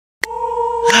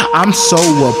I'm so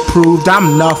approved,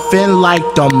 I'm nothing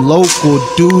like them local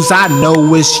dudes. I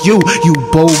know it's you, you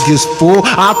bogus fool.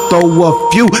 I'll throw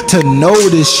a few to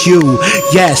notice you.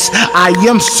 Yes, I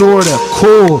am sorta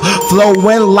cool,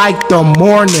 flowing like the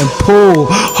morning pool.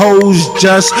 Hoes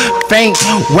just faint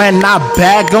when I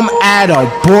bag them at a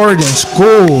boarding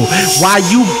school. Why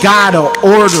you gotta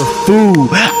order food?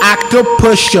 I could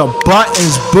push your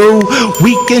buttons, boo.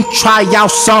 We can try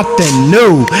out something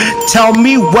new. Tell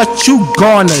me what you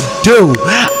gonna do.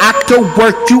 I could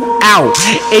work you out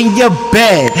in your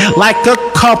bed like a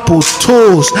couple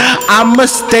tools. I'ma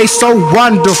stay so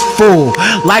wonderful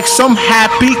like some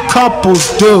happy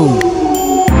couples do.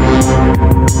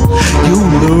 You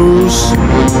lose,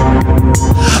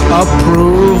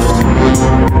 approved.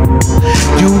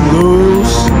 You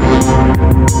lose,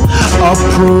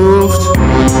 approved.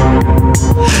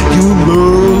 You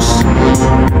lose,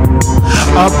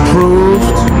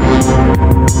 approved.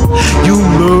 You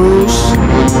lose,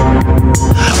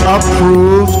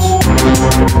 approved.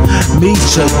 Meet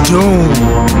your doom.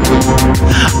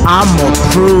 I'm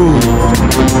approved.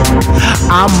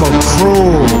 I'm a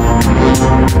cruel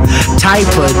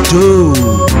type of dude.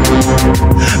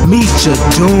 Meet your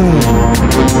doom.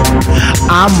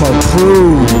 I'm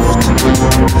approved.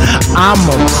 I'm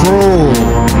a cruel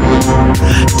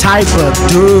type of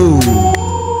dude.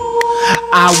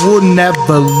 I will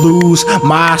never lose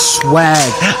my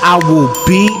swag. I will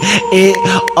beat it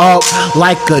up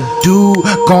like a dude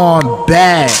gone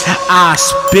bad. I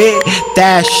spit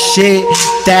that shit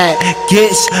that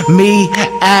gets me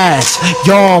ass.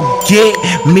 Y'all get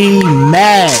me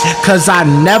mad, cause I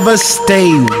never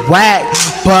stay whack,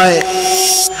 but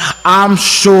I'm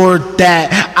sure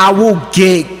that I will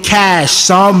get cash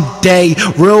someday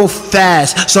real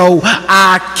fast, so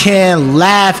I can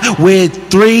laugh with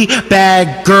 3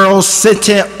 bad girls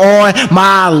sitting on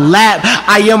my lap.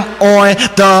 I am on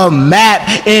the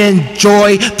map,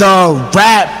 enjoy the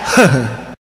rap.